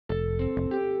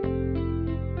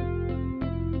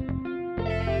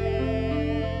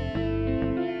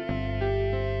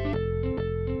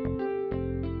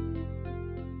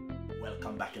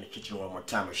Kitchen one more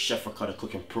time with Chef Ricardo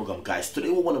cooking program, guys. Today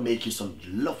we want to make you some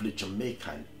lovely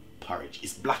Jamaican porridge.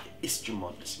 It's Black History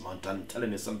Month this month, and I'm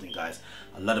telling you something, guys,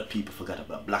 a lot of people forgot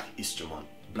about Black History Month.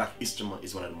 Black History Month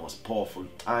is one of the most powerful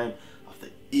time of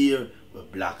the year where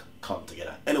black come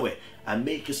together. Anyway, I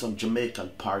make you some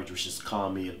Jamaican porridge, which is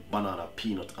cornmeal, banana,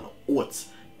 peanut and oats.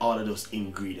 All of those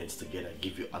ingredients together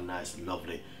give you a nice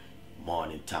lovely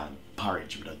morning time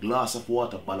porridge with a glass of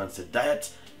water. Balanced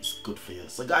diet is good for you.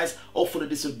 So guys, hopefully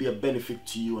this will be a benefit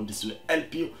to you and this will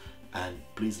help you. And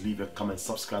please leave your comment,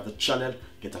 subscribe to the channel,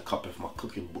 get a copy of my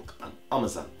cooking book on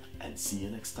Amazon, and see you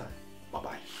next time. Bye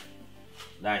bye.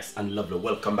 Nice and lovely.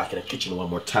 Welcome back in the kitchen one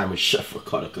more time with Chef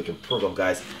Ricardo cooking program,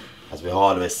 guys. As we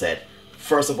always said,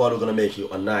 first of all, we're gonna make you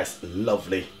a nice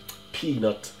lovely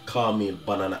peanut, cornmeal,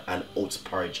 banana and oats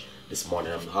porridge this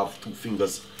morning. I have 2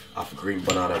 fingers of green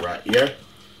banana right here.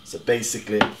 So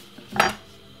basically,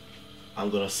 I'm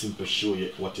gonna simply show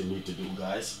you what you need to do,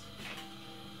 guys.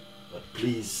 But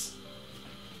please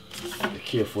be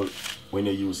careful when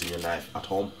you're using your knife at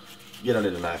home. Get a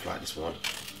little knife like this one.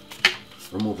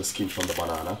 Remove the skin from the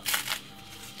banana.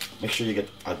 Make sure you get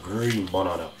a green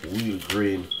banana, real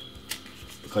green,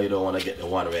 because you don't want to get the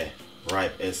one where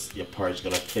ripe is your porridge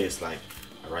gonna taste like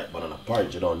a ripe banana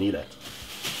porridge. You don't need that.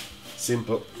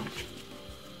 Simple.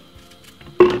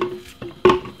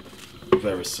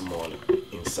 Very small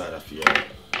inside of your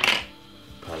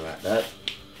pan like that.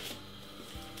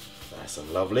 Nice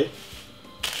and lovely.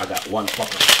 I got 1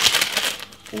 cup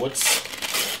of oats.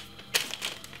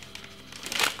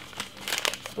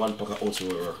 1 cup of oats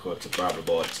will work out to probably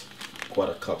about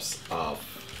 1/4 cups of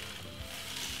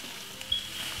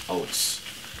oats.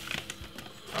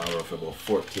 Or roughly about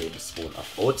 4 tablespoons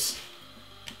of oats.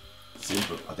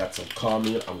 Simple. I got some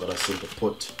cornmeal. I'm gonna simply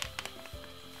put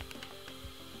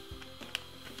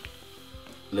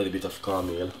a little bit of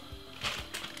cornmeal.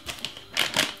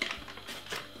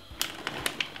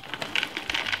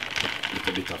 A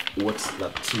little bit of oats,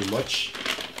 not too much.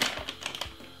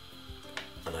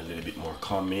 And a little bit more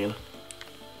cornmeal.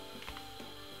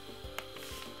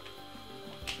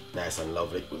 Nice and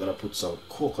lovely. We're gonna put some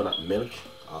coconut milk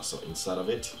also inside of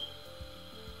it.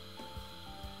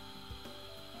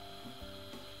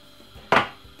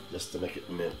 Just to make it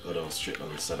milk go down straight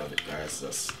on the side of it, guys,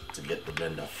 just to get the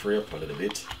blender free up a little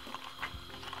bit.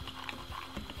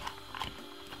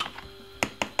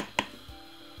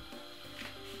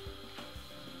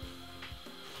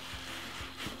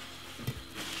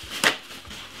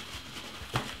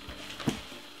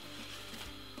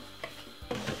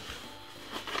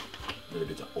 A little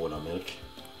bit of oat milk.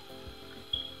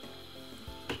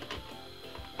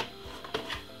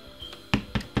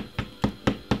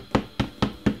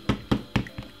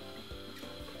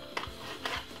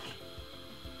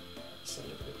 A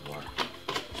little bit more.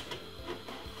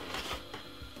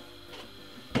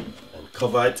 And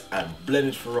cover it and blend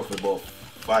it for roughly about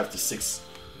 5 to 6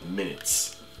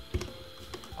 minutes.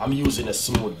 I'm using a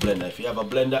smooth blender. If you have a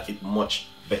blender, it's much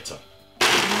better.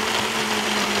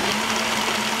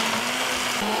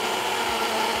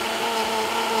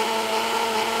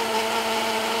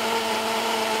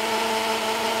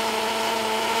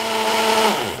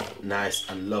 Nice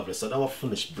and lovely. So now I've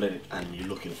finished blending and you're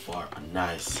looking for a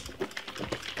nice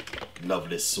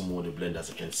lovely smooth blend. As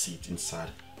you can see, it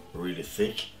inside really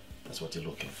thick. That's what you're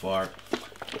looking for.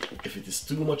 If it is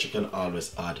too much, you can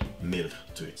always add milk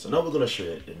to it. So now we're going to show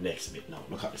you the next bit. Now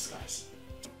look at this, guys.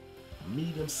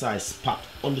 Medium-sized pot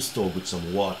on the stove with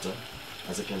some water.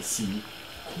 As you can see,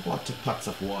 1/4 pots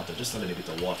of water, just a little bit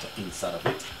of water inside of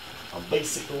it. And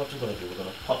basically what we're going to do, we're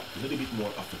going to pop a little bit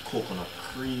more of the coconut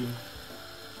cream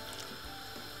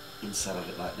inside of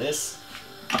it like this.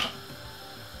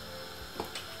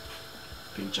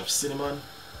 Pinch of cinnamon.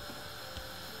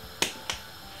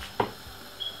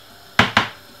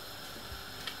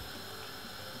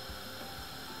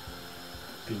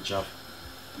 Pinch of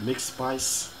mixed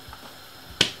spice.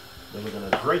 Then we're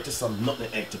gonna grate some nutmeg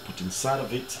egg to put inside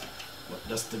of it, but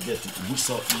just to get it to mix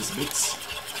out these bits.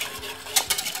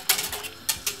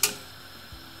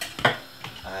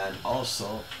 And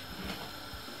also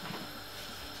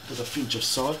put a pinch of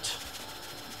salt.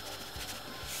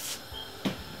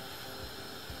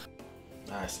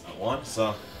 Nice, that one.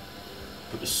 So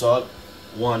put the salt,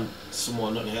 1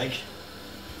 small nutmeg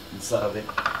inside of it,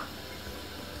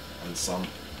 and some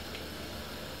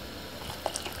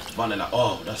vanilla.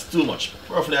 Oh, that's too much.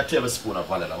 Roughly a tablespoon of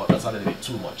vanilla, but that's a little bit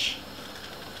too much.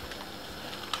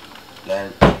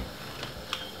 Then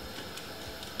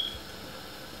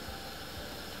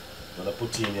gonna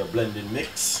put in your blending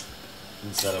mix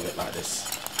inside of it like this.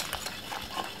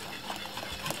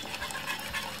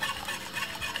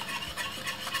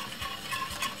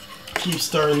 keep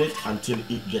stirring it until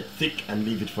it gets thick and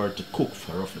leave it for it to cook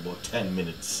for roughly about 10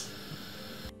 minutes.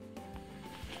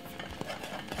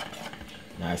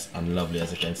 Nice and lovely,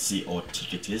 as you can see how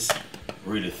thick it is,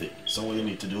 really thick. So what you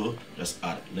need to do, just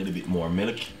add a little bit more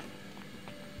milk.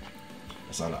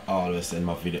 That's all I always say in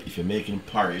my video. If you're making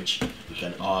porridge, you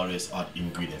can always add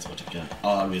ingredients, but you can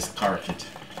always correct it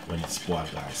when it's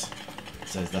spoiled, guys.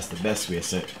 So that's the best way.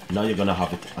 So now you're gonna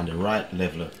have it on the right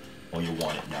level or you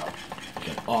want it now.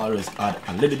 You can always add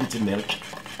a little bit of milk.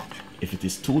 If it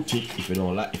is too thick, if you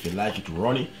like it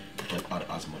runny, you can add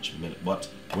as much milk. But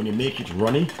when you make it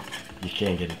runny, you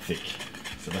can't get it thick.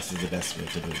 So this is the best way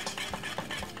to do it.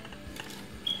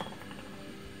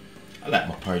 I like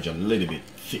my porridge a little bit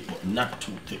thick, but not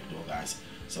too thick though, guys.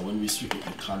 So when we sweeten it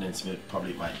with condensed milk,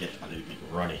 probably might get a little bit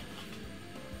runny.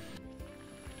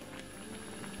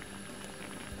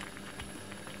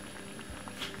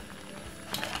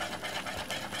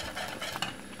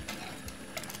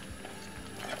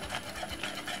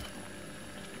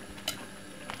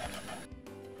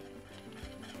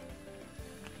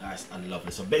 Nice and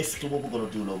lovely. So basically what we're going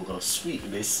to do now, we're going to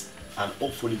sweeten this, and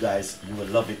hopefully guys you will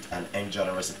love it and enjoy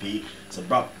the recipe. So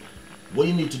bro, what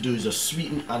you need to do is just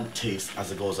sweeten and taste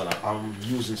as it goes along. I'm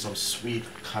using some sweet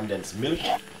condensed milk.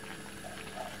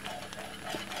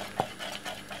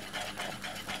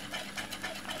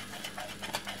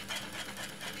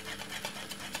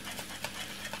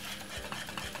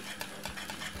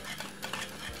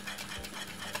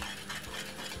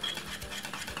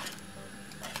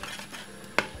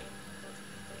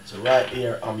 So right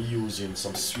here I'm using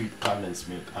some sweet condensed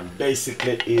milk, and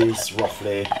basically is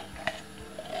roughly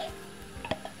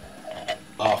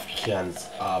half cans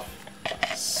of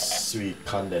sweet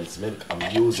condensed milk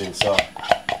I'm using. So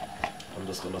I'm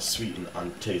just gonna sweeten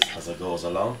and taste as it goes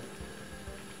along.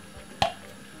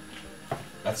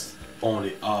 That's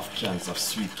only half cans of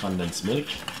sweet condensed milk,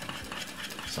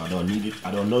 so I don't need it.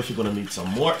 I don't know if you're gonna need some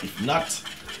more. If not,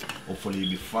 hopefully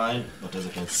you'll be fine. But as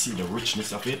you can see, the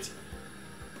richness of it.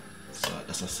 So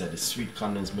as I said, the sweet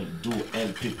condensed milk do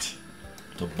help it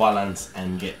to balance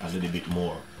and get a little bit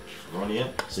more runny.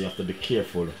 So you have to be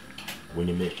careful when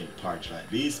you're making porridge like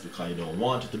this, because you don't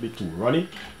want it to be too runny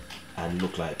and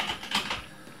look like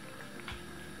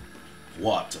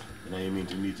water. You know what I mean?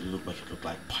 To me, to look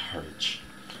like porridge.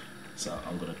 So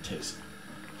I'm gonna taste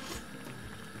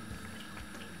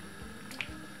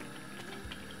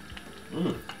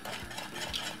it.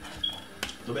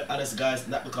 To be honest, guys,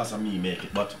 not because of me make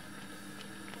it, but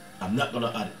I'm not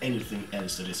gonna add anything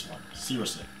else to this one.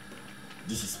 Seriously,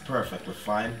 this is perfectly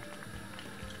fine.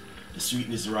 The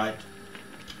sweetness is right,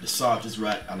 the salt is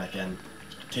right, and I can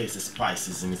taste the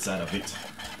spices inside of it,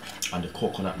 and the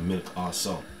coconut milk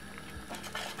also.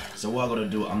 So what I'm gonna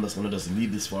do, I'm just gonna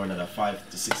leave this for another 5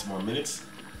 to 6 more minutes,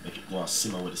 make it go and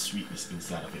simmer with the sweetness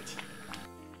inside of it.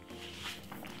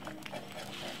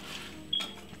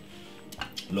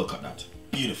 Look at that.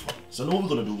 Beautiful. So now what we're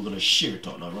gonna do, we're gonna share it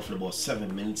out now, roughly about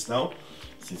 7 minutes now,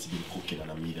 since it's been cooking on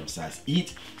a medium sized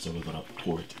heat. So we're gonna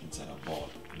pour it inside a bowl,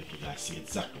 make you guys see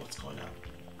exactly what's going on.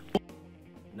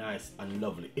 Nice and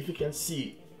lovely. If you can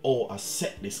see how I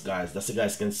set this, guys, that's so you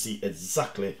guys can see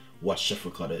exactly what Chef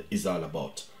Ricardo is all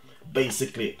about.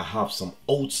 Basically, I have some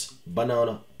oats,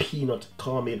 banana, peanut,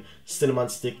 caramel, cinnamon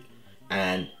stick,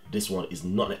 and this one is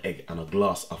nutmeg egg and a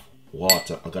glass of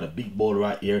water. I got a big bowl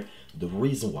right here. The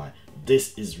reason why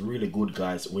this is really good,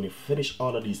 guys, when you finish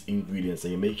all of these ingredients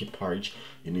and you make your porridge,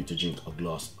 you need to drink a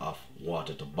glass of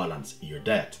water to balance your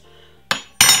diet.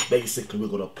 Basically, we're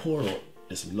gonna pour out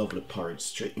this lovely porridge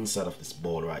straight inside of this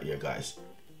bowl right here, guys.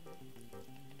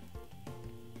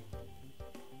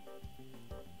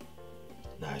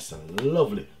 Nice and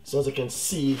lovely. So as you can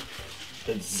see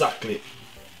exactly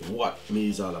what me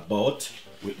is all about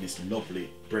with this lovely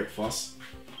breakfast.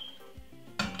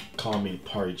 Caramel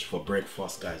porridge for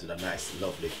breakfast, guys, with a nice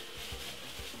lovely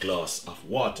glass of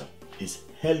water. It's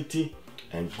healthy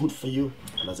and good for you,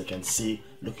 and as you can see,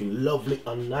 looking lovely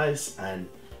and nice, and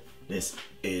this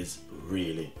is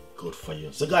really good for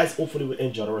you. So guys, hopefully you will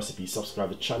enjoy the recipe. Subscribe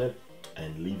to the channel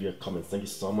and leave your comments. Thank you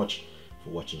so much for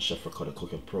watching Chef Ricardo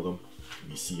cooking program.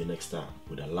 We see you next time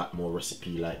with a lot more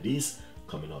recipe like this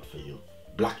coming out for you.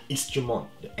 Black History Month,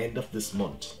 the end of this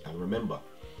month, and remember,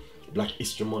 Black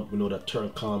History Month, we know that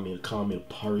turned caramel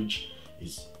porridge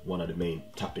is one of the main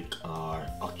topic, are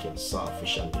ackee,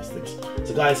 saltfish, and these things.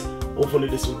 So guys, hopefully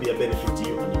this will be a benefit to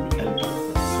you and you will help out